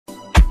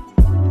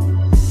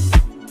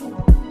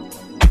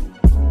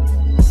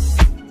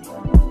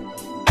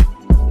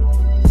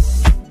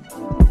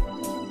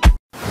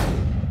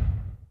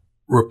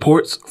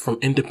Reports from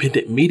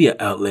independent media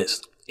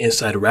outlets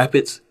Inside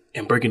Rapids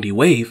and Burgundy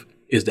Wave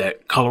is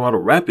that Colorado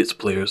Rapids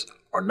players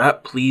are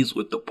not pleased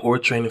with the poor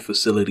training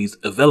facilities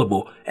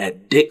available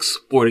at Dick's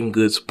Sporting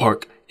Goods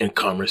Park in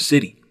Commerce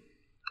City.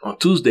 On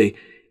Tuesday,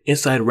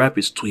 Inside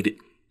Rapids tweeted,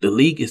 "The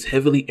league is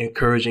heavily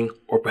encouraging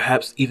or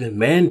perhaps even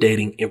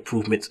mandating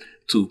improvements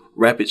to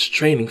Rapids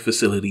training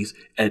facilities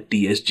at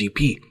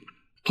DSGP.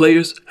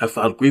 Players have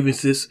filed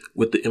grievances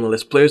with the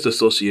MLS Players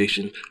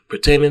Association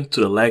pertaining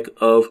to the lack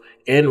of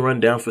and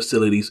rundown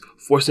facilities,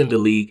 forcing the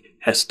league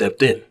has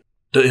stepped in."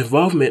 The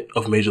involvement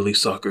of Major League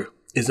Soccer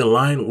is in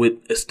line with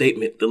a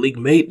statement the league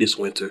made this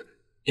winter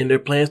in their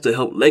plans to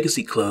help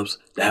legacy clubs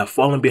that have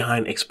fallen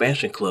behind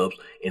expansion clubs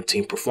in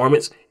team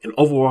performance and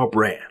overall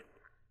brand.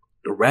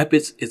 The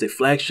Rapids is a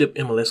flagship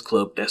MLS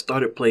club that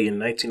started play in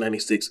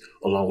 1996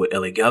 along with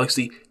LA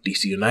Galaxy,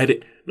 DC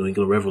United, New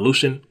England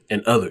Revolution,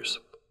 and others.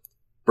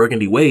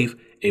 Burgundy Wave,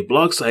 a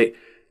blog site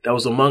that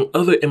was among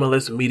other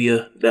MLS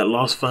media that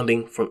lost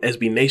funding from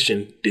SB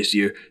Nation this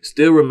year,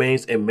 still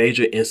remains a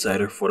major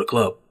insider for the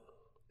club.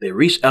 They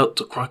reached out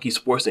to Kroenke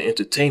Sports and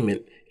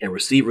Entertainment and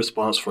received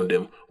response from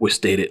them, which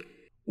stated,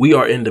 "We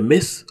are in the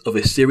midst of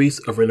a series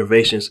of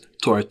renovations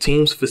to our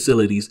team's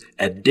facilities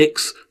at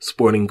Dick's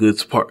Sporting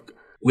Goods Park.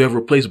 We have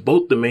replaced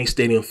both the main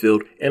stadium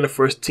field and the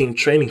first team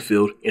training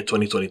field in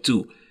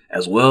 2022,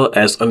 as well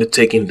as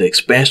undertaking the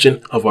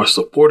expansion of our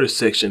supporters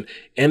section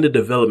and the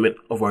development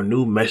of our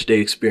new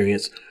matchday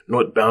experience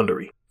North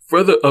Boundary.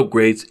 Further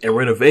upgrades and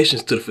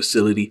renovations to the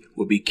facility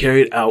will be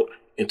carried out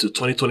into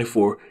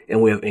 2024,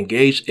 and we have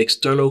engaged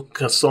external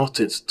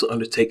consultants to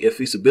undertake a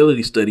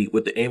feasibility study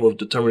with the aim of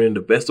determining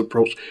the best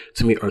approach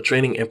to meet our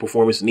training and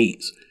performance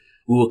needs.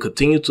 We will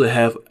continue to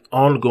have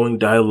ongoing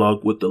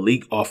dialogue with the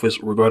league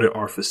office regarding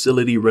our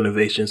facility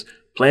renovations,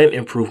 planned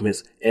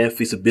improvements, and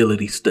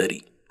feasibility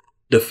study."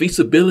 The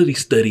feasibility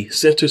study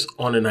centers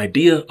on an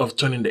idea of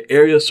turning the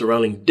area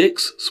surrounding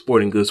Dick's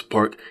Sporting Goods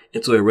Park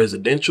into a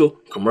residential,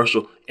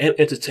 commercial, and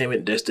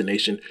entertainment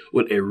destination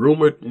with a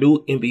rumored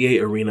new NBA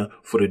arena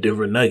for the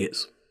Denver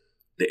Nuggets,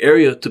 the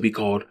area to be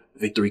called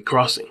Victory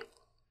Crossing.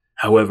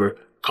 However,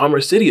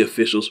 Commerce City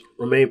officials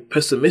remain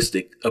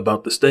pessimistic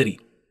about the study.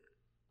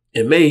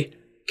 In May,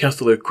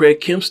 Councilor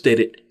Kroenke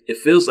stated, "It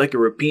feels like a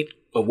repeat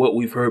of what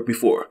we've heard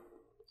before.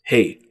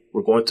 Hey,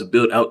 we're going to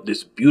build out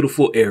this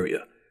beautiful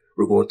area.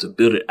 We're going to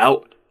build it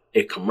out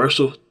a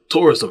commercial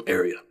tourism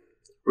area.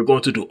 We're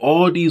going to do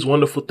all these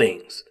wonderful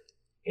things.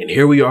 And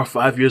here we are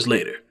 5 years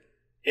later,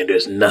 and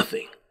there's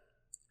nothing.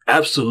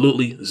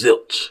 Absolutely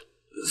zilch.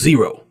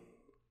 Zero."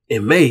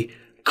 In May,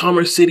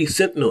 Commerce City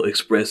Sentinel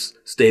Express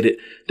stated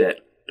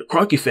that the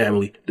Kroenke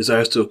family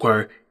desires to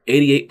acquire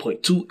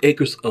 88.2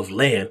 acres of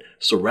land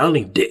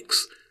surrounding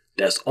Dick's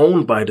that's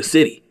owned by the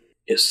city.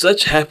 If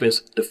such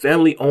happens, the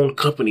family-owned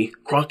company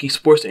Kroenke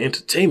Sports and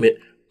Entertainment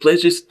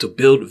pledges to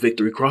build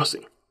Victory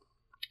Crossing.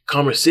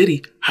 Commerce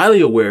City, highly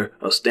aware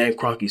of Stan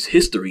Kroenke's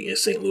history in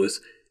St. Louis,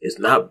 is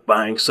not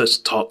buying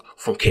such talk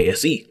from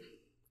KSE.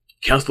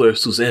 Councilor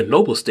Suzanne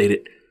Noble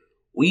stated,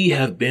 "We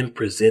have been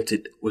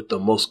presented with the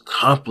most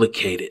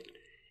complicated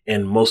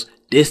and most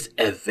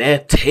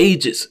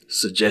disadvantageous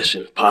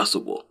suggestion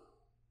possible.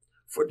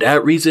 For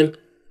that reason,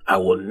 I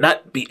will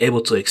not be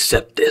able to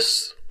accept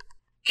this."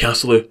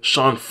 Councilor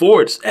Sean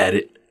Fords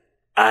added,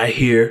 "I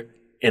hear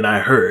and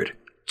I heard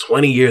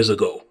 20 years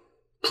ago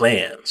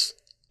plans,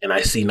 and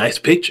I see nice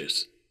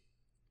pictures.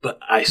 But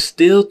I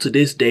still to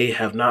this day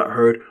have not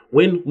heard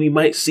when we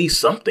might see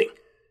something.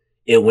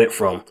 It went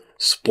from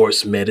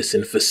sports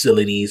medicine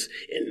facilities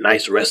and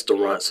nice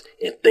restaurants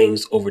and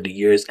things over the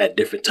years at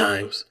different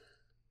times.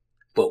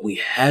 But we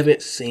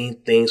haven't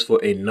seen things for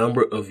a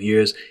number of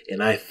years,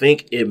 and I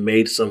think it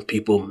made some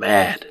people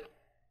mad."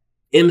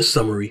 In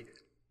summary,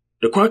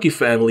 the Kroenke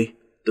family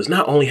does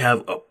not only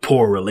have a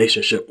poor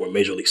relationship with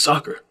Major League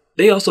Soccer,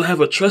 they also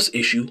have a trust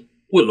issue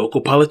with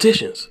local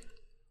politicians,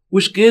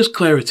 which gives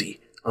clarity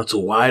onto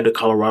why the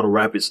Colorado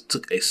Rapids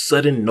took a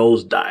sudden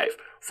nosedive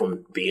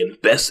from being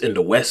best in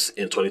the West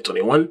in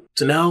 2021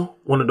 to now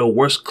one of the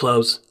worst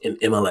clubs in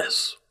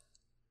MLS.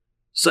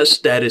 Such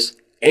status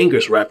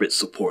angers Rapids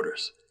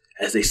supporters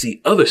as they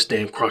see other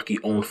Stan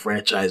Kroenke-owned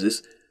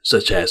franchises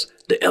such as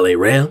the LA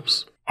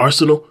Rams,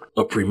 Arsenal,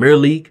 a Premier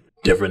League,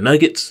 Denver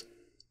Nuggets,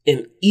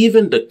 and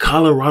even the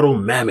Colorado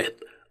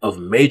Mammoth of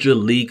Major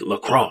League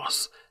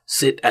Lacrosse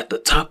sit at the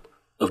top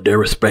of their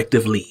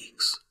respective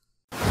leagues.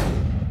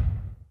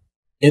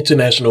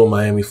 International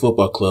Miami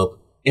Football Club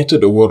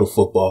entered the world of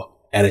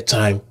football at a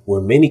time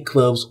where many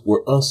clubs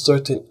were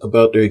uncertain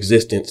about their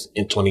existence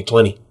in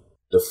 2020.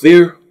 The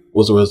fear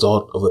was a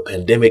result of a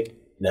pandemic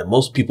that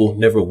most people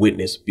never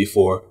witnessed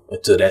before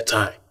until that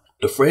time.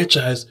 The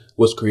franchise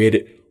was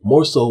created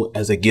more so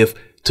as a gift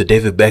to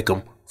David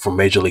Beckham from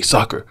Major League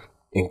Soccer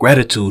in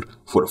gratitude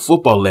for the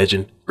football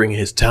legend bringing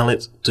his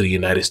talents to the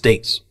United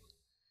States.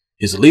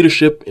 His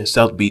leadership in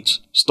South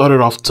Beach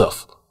started off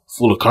tough,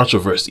 full of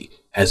controversy,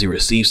 as he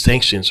received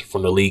sanctions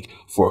from the league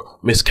for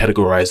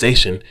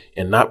miscategorization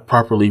and not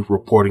properly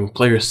reporting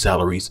players'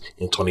 salaries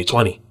in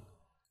 2020.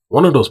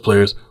 One of those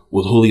players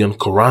was Julian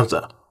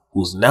Carranza,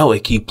 who's now a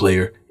key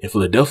player in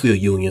Philadelphia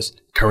Union's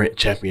current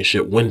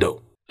championship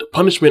window. The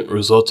punishment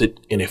resulted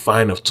in a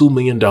fine of $2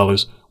 million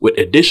with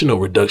additional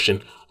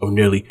reduction of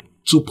nearly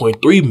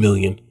 $2.3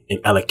 million in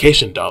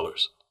allocation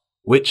dollars,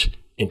 which,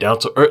 in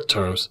down-to-earth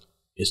terms,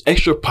 is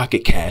extra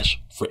pocket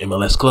cash for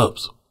MLS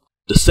clubs.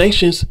 The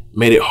sanctions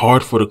made it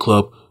hard for the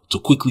club to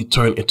quickly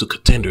turn into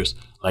contenders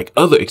like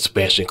other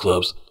expansion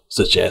clubs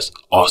such as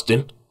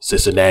Austin,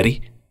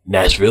 Cincinnati,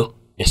 Nashville,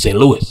 and St.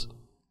 Louis.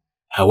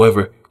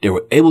 However, they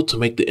were able to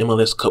make the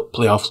MLS Cup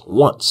playoffs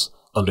once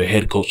under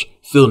head coach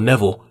Phil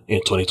Neville in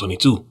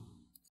 2022.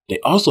 They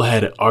also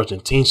had an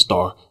Argentine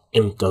star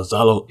in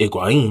Gonzalo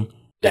Higuain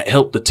that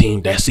helped the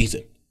team that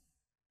season.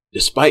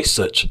 Despite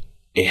such,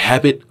 a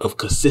habit of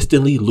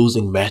consistently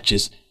losing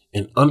matches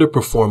and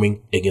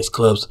underperforming against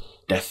clubs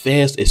that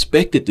fans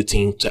expected the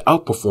team to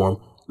outperform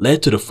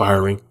led to the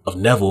firing of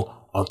Neville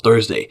on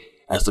Thursday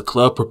as the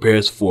club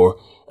prepares for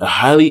a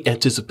highly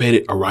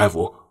anticipated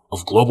arrival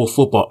of global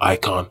football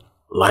icon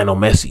Lionel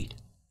Messi,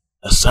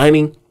 a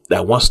signing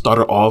that once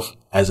started off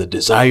as a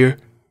desire,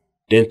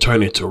 then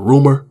turned into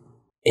rumor,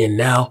 and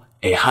now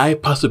a high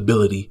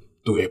possibility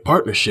through a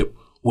partnership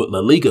with La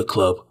Liga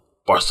club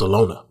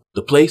Barcelona,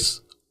 the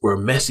place where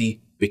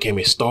Messi became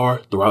a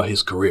star throughout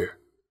his career.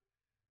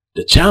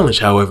 The challenge,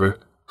 however,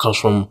 comes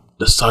from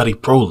the Saudi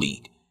Pro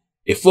League,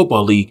 a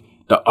football league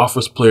that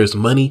offers players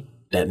money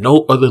that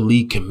no other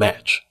league can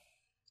match.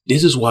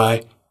 This is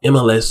why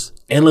MLS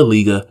and La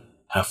Liga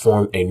have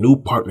formed a new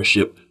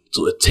partnership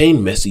to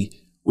attain Messi,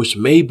 which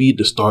may be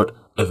the start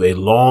of a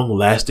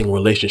long-lasting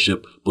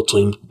relationship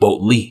between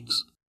both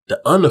leagues.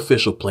 The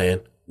unofficial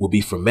plan will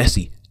be for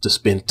Messi to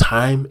spend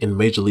time in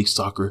Major League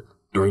Soccer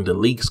during the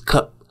League's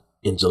Cup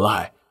in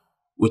July,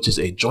 which is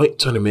a joint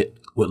tournament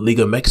with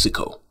Liga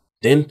Mexico.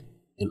 Then,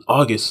 in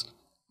August,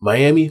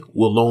 Miami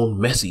will loan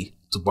Messi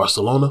to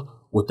Barcelona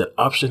with the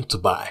option to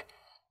buy,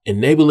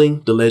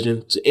 enabling the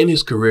legend to end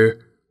his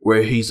career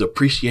where he's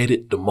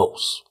appreciated the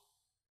most.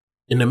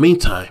 In the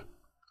meantime,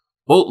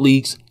 both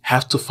leagues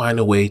have to find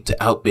a way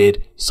to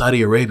outbid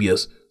Saudi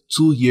Arabia's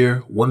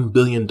 2-year, $1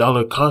 billion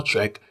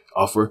contract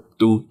offer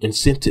through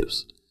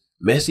incentives.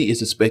 Messi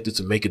is expected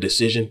to make a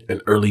decision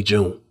in early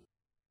June.